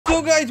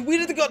So guys, we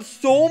just got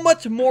so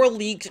much more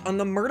leaks on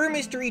the Murder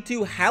Mystery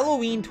 2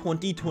 Halloween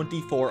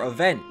 2024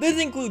 event.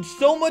 This includes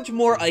so much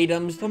more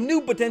items, some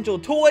new potential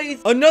toys,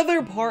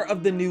 another part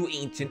of the new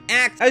ancient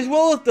axe, as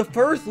well as the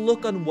first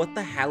look on what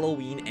the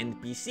Halloween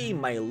NPC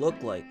might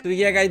look like. So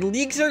yeah guys,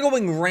 leaks are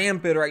going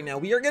rampant right now.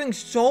 We are getting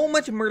so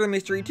much Murder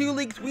Mystery 2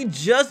 leaks. We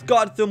just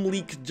got some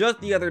leaks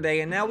just the other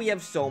day, and now we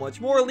have so much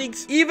more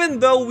leaks, even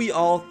though we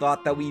all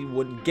thought that we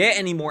wouldn't get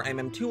any more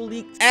MM2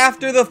 leaks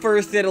after the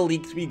first set of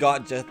leaks we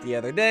got just the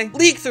other day.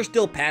 Leaks are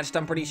still patched,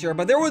 I'm pretty sure,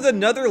 but there was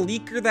another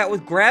leaker that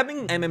was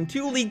grabbing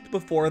MM2 leaks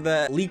before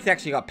the leaks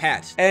actually got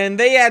patched, and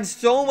they had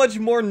so much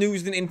more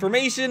news and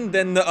information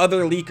than the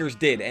other leakers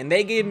did, and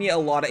they gave me a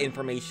lot of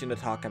information to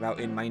talk about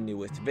in my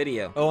newest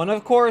video. Oh, and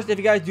of course, if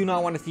you guys do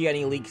not want to see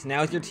any leaks,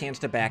 now's your chance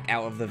to back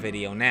out of the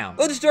video now.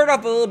 Let's start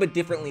off a little bit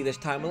differently this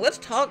time, and let's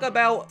talk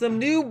about some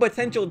new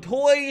potential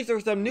toys or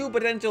some new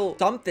potential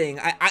something.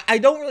 I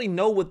don't really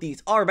know what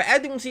these are, but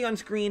as you can see on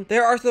screen,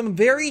 there are some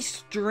very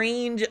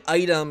strange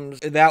items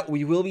that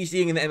we will be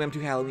seeing in the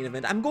MM2 Halloween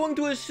event. I'm going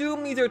to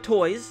assume these are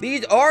toys.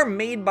 These are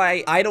made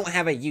by I Don't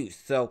Have a Use,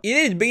 so it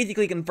is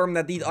basically confirmed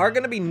that these are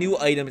going to be new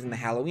items in the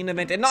Halloween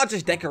event, and not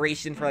just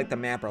decoration for like the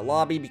map or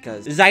lobby,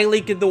 because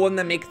𝔼𝕉𝕚𝕚 is the one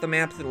that makes the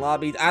maps and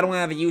lobbies. I Don't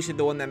Have a Use is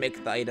the one that makes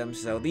the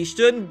items, so these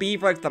shouldn't be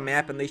for like the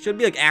map, and they should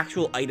be like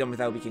actual items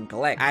that we can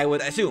collect, I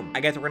would assume. I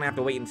guess we're gonna have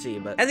to wait and see,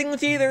 but as you can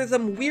see, there's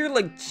some weird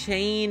like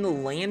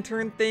chain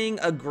lantern thing,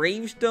 a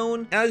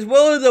gravestone, as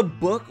well as a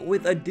book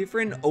with a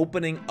different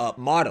opening up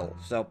model.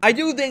 So I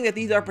do think that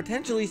these are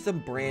potentially some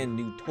brand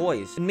new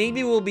toys, and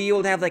maybe we'll be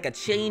able to have like a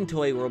chain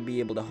toy where we'll be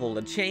able to hold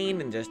a chain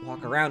and just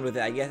walk around with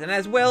it, I guess, and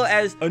as well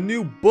as a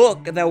new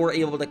book that we're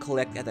able to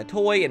collect as a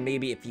toy, and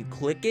maybe if you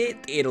click it,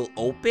 it'll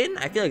open.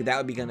 I feel like that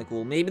would be kind of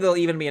cool. Maybe there'll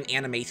even be an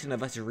animation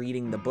of us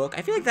reading the book.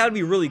 I feel like that would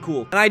be really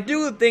cool, and I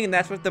do think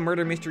that's what the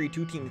Murder Mystery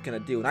 2 team is gonna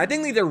do, and I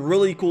think these are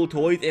really cool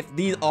toys if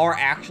these are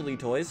actually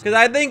toys, because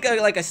I think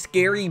like a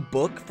scary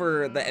book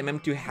for the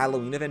MM2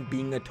 Halloween event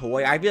being a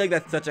toy, I feel like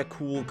that's such a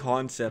cool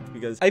concept,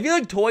 because I feel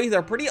like toys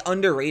are pretty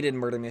underrated in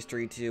Murder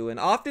Mystery 2 and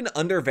often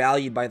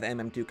undervalued by the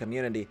MM2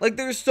 community. Like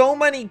there's so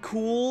many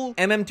cool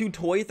MM2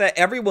 toys that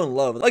everyone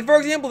loves. Like for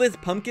example, this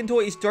pumpkin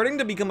toy is starting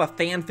to become a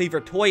fan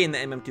favorite toy in the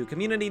MM2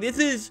 community. This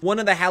is one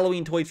of the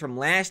Halloween toys from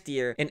last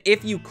year, and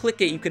if you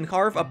click it, you can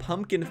carve a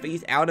pumpkin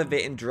face out of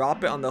it and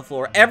drop it on the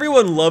floor.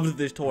 Everyone loves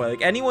this toy.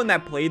 Like anyone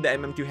that played the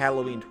MM2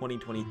 Halloween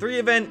 2023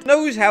 event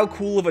knows how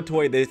cool of a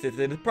toy this is.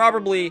 It's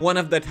probably one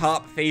of the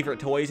top favorite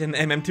toys in the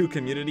MM2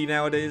 community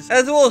nowadays,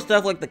 as well as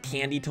stuff like the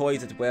candy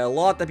toys as well. A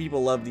lot of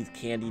people love these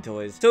candy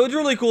toys, so it's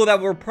really cool that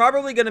we're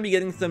probably going to be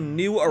getting some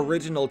new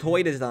original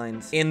toy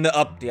designs in the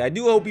update. I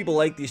do hope people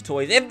like these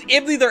toys,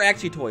 if these are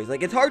actually toys.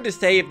 Like it's hard to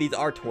say if these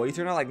are toys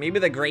or not. Like maybe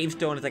the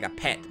gravestone is like a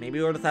pet, maybe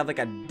we'll just have like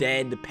a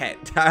dead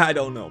pet. I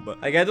don't know, but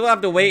I guess we'll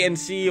have to wait and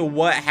see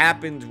what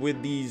happens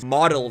with these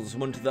models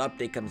once the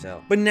update comes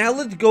out. But now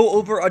let's go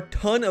over a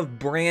ton of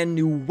brand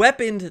new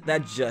weapons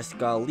that just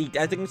got leaked.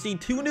 As you can see,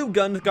 2 new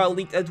guns got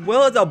leaked, as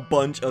well as a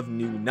bunch of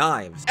new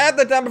knives. At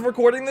the time of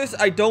recording this,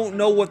 I don't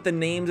know what the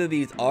names of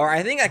these are.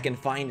 I think I can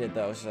find it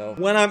though, so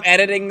when I'm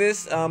editing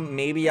this,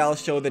 maybe I'll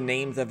show the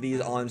names of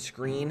these on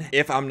screen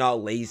if I'm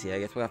not lazy. I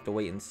guess we'll have to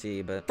wait and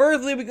see. But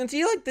firstly, we can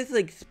see like this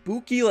like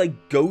spooky,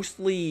 like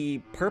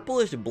ghostly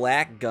purplish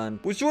black gun,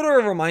 which sort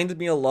of reminds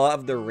me a lot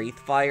of the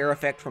Wraithfire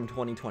effect from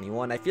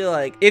 2021. I feel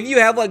like if you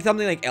have like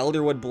something like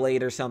Elderwood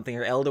Blade or something,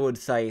 or Elderwood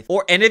Scythe,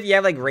 and if you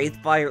have like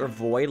Wraithfire or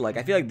Void, like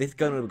I feel like this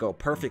gun would go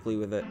perfectly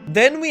with it.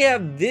 Then we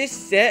have this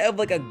set of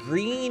like a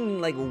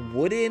green like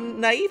wooden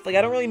knife. Like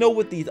I don't really know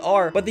what these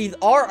are, but these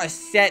are a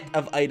set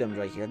of items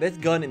right here. This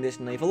gun and this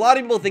knife. A lot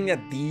of people think that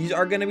these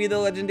are going to be the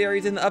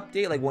legendaries in the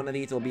update. Like one of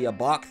these will be a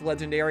box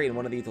legendary and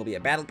one of these will be a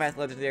battle pass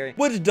legendary,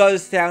 which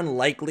does sound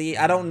likely.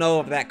 I don't know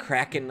if that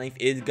Kraken knife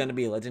is going to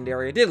be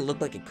legendary. It didn't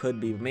look like it could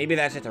be, but maybe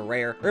that's just a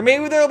rare, or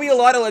maybe there'll be a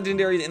lot of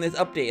legendaries in this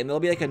update and there'll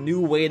be like a new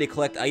way to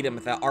collect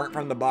items that aren't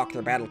from the box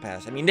or battle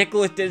pass. I mean,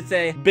 Nicholas did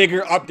say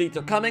bigger updates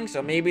are coming,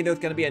 so maybe there's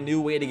going to be a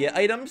new way to get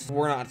items.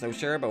 We're not so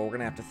sure, but we're going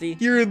to have to see.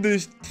 Here is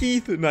this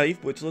teeth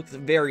knife, which looks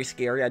very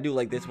scary. I do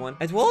like this one,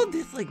 as well as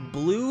this like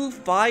blue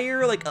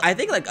fire, like I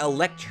think like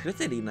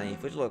electricity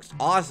knife, which looks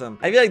awesome.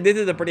 I feel like this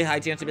is a pretty high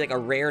chance to be like a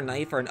rare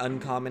knife or an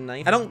uncommon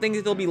knife. I don't think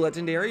it'll be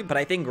legendary, but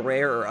I think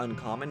rare or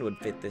uncommon would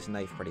fit this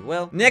knife pretty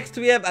well. Next,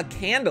 we have a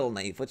candle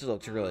knife, which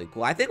looks really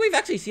cool. I think we've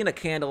actually seen a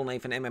candle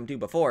knife in MM2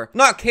 before.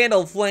 Not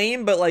candle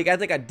flame, but like as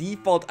like a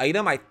default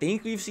item, I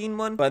think we've seen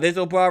one, but this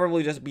will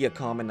probably just be a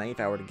common knife,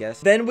 I would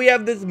guess. Then we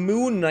have this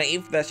moon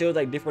knife that shows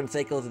like different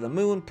cycles of the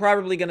moon,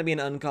 probably gonna be an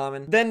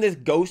uncommon. Then this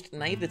ghost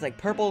knife, this like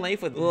purple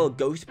knife with little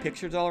ghost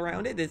pictures all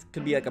around it. This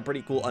could be like a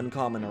pretty cool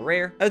uncommon or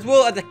rare, as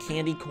well as a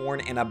candy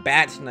corn and a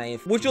batch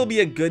knife, which will be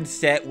a good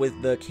set with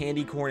the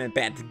candy corn and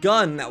batch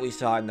gun that we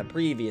saw in the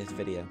previous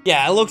video.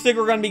 Yeah, it looks like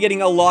we're gonna be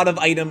getting a lot of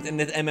items in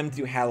this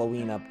MM2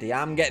 Halloween update.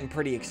 I'm getting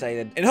pretty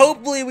excited, and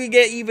hopefully we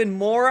get even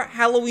more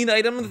Halloween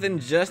items than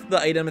just the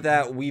items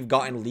that we've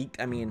gotten leaked.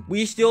 I mean,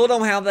 we still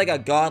don't have like a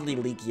godly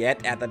leak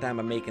yet at the time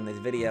of making this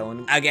video,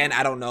 and again,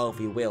 I don't know if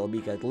we will,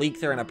 because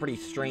leaks are in a pretty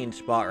strange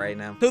spot right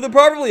now. So there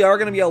probably are are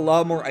going to be a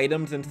lot more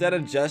items instead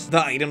of just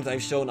the items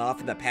I've shown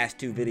off in the past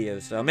 2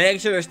 videos. So make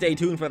sure to stay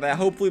tuned for that.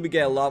 Hopefully we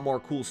get a lot more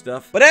cool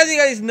stuff. But as you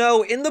guys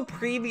know, in the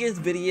previous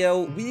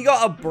video, we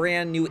got a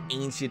brand new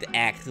ancient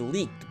axe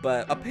leaked.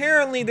 But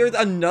apparently there's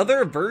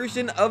another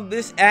version of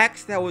this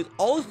axe that was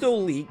also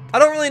leaked. I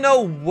don't really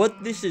know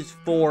what this is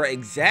for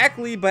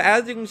exactly, but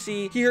as you can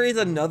see, here is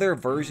another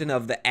version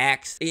of the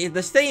axe. It's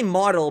the same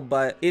model,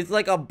 but it's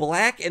like a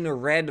black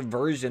and red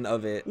version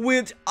of it,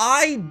 which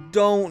I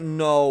don't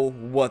know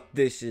what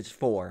this is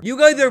for. You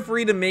guys are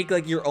free to make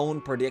like your own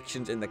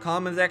predictions in the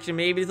comment section.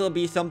 Maybe this will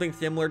be something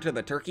similar to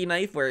the turkey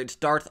knife where it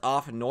starts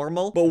off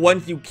normal, but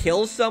once you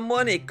kill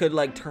someone, it could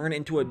like turn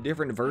into a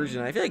different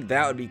version. I feel like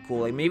that would be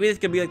cool. Like maybe this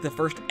could be like the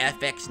first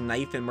FX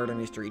knife in Murder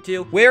Mystery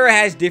 2, where it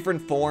has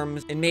different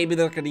forms, and maybe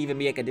there could even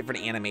be like a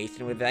different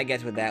animation with it. I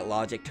guess with that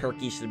logic,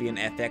 turkey should be an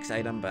FX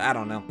item, but I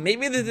don't know.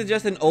 Maybe this is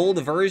just an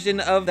old version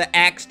of the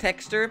axe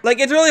texture. Like,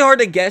 it's really hard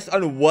to guess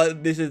on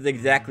what this is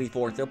exactly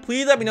for, so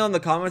please let me know in the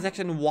comment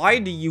section, why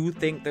do you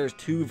think there's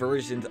 2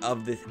 versions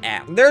of this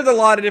app? There's a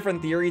lot of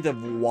different theories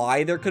of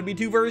why there could be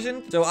 2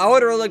 versions, so I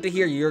would really like to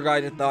hear your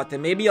guys' thoughts,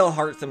 and maybe I'll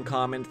heart some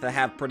comments that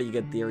have pretty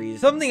good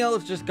theories. Something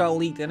else just got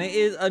leaked, and it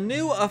is a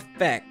new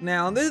effect.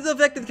 Now, this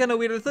effect is kind of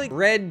weird. It's like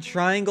red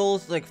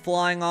triangles, like,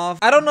 flying off.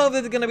 I don't know if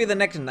this is gonna be the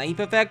next knife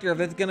effect, or if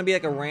it's gonna be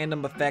like a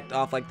random effect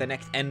off like the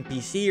next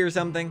NPC or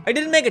something. I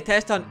didn't make a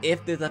test on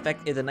if this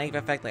effect is a knife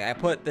effect. Like, I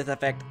put this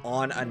effect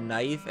on a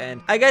knife,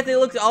 and I guess it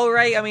looks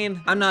alright. I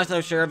mean, I'm not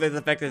so sure if this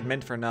effect is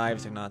meant for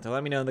knives or not, so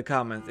let me know in the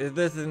comments. Is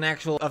this an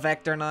actual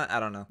effect or not? I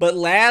don't know. But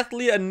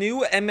lastly, a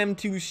new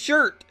MM2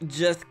 shirt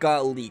just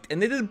got leaked,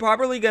 and this is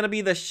probably gonna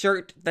be the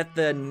shirt that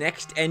the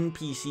next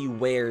NPC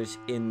wears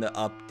in the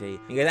update.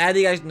 Because as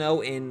you guys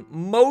know, in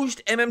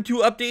most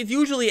MM2 updates,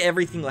 usually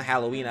every single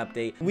Halloween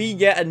update, we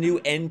get a new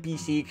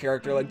NPC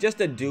character, like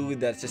just a dude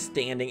that's just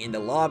standing in the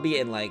lobby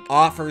and like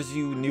offers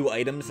you new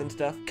items and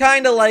stuff.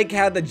 Kind of like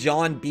how the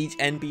John Beach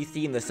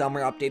NPC in the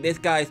summer update, this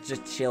guy's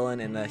just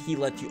chilling and he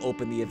lets you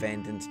open the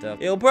event and stuff.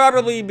 It'll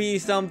probably be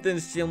something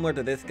similar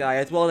to this guy,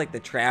 as well as like the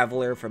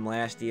Traveler from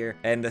last year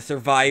and the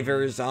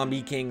Survivor,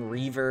 Zombie King,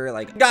 Reaver,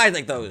 like guys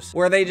like those,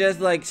 where they just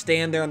like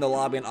stand there in the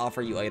lobby and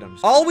offer you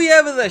items. All we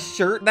have is a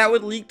shirt that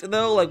was leaked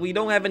though. Like, we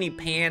don't have any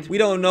pants. We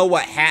don't know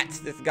what hats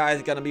this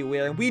guy's gonna be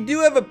wearing. We do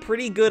have a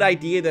pretty good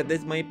idea that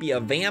this might be a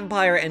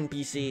vampire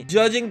NPC.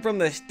 Judging from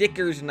the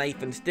Stickers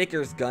knife and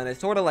Stickers gun, it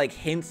sort of like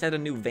hints at a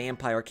new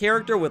vampire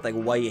character with like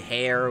white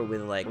hair,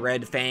 with like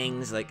red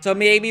fangs. Like, so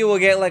maybe we'll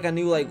get like a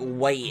new like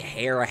white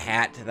hair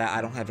hat that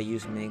I don't have a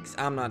use makes.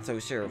 I'm not so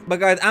sure. But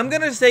guys, I'm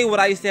gonna say what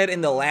I said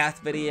in the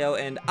last video,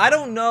 and I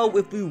don't know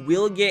if we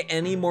will get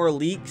any more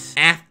leaks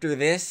after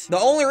this. The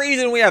only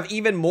reason we have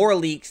even more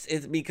leaks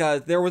is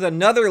because there was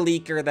another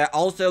leaker that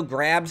also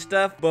grabbed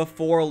stuff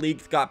before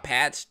leaks got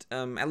patched.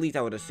 At least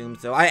I would assume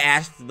so. I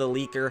asked the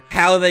leaker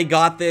how they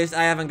got this.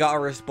 I haven't got a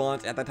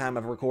response at the time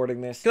of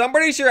recording this, because I'm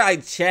pretty sure I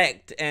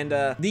checked,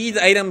 and these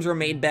items were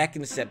made back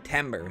in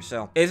September,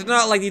 so it's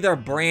not like these are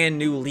brand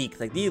new leaks.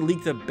 Like, these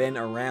leaks have been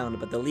around,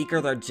 but the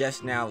leakers are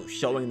just now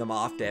showing them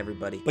off to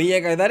everybody. But yeah,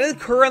 guys, that is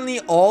currently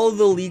all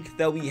the leaks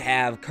that we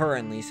have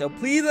currently, so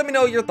please let me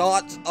know your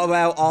thoughts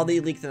about all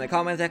these leaks in the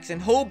comment section.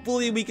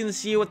 Hopefully we can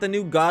see what the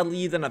new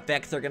godlies and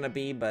effects are gonna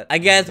be, but I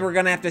guess we're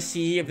gonna have to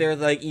see if there's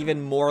like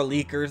even more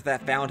leakers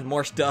that found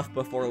more stuff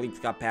before leaks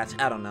got patched.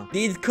 I don't know.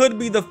 These could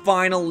be the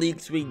final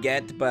leaks we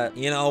get, but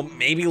you know,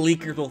 maybe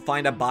leakers will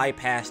find a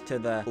bypass to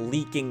the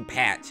leaking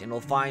patch and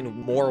we'll find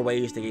more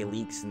ways to get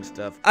leaks and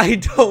stuff. I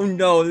don't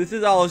know. This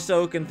is all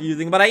so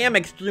confusing, but I am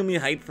extremely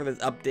hyped for this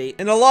update,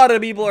 and a lot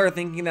of people are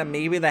thinking that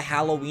maybe the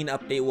Halloween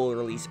update will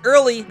release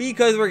early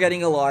because we're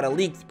getting a lot of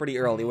leaks pretty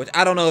early, which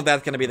I don't know if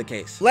that's gonna be the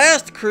case.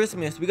 Last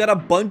Christmas, we got a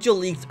bunch of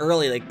leaks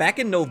early. Like, back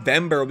in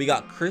November, we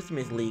got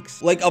Christmas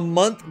leaks, like a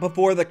month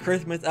before the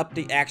Christmas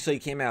update actually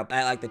came out,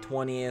 at like the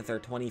 20th or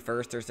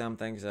 21st or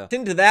something. So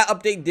since that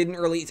update didn't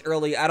release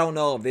early, I don't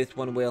know if this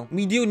one will.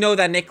 We do know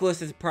that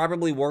Nicholas is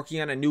probably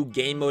working on a new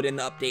game mode in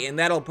the update, and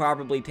that'll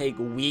probably take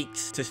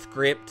weeks to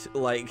script.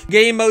 Like,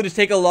 game modes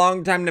take a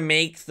long time to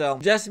make, so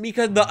just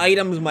because the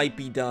items might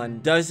be done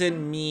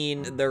doesn't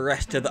mean the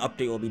rest of the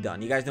update will be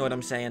done. You guys know what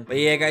I'm saying? But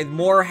yeah, guys,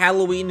 more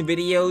Halloween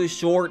videos,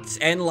 shorts,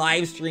 and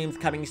live streams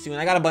coming soon.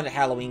 I got a bunch of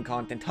Halloween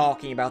content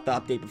talking about the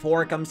update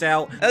before it comes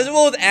out, as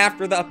well as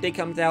after the update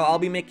comes out. I'll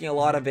be making a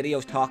lot of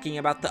videos talking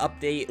about the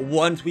update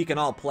once we can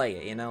all play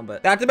it, you know?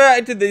 But that's about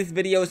it to this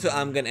video, so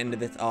I'm gonna end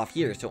this off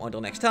here. So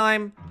until next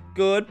time,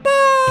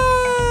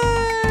 goodbye!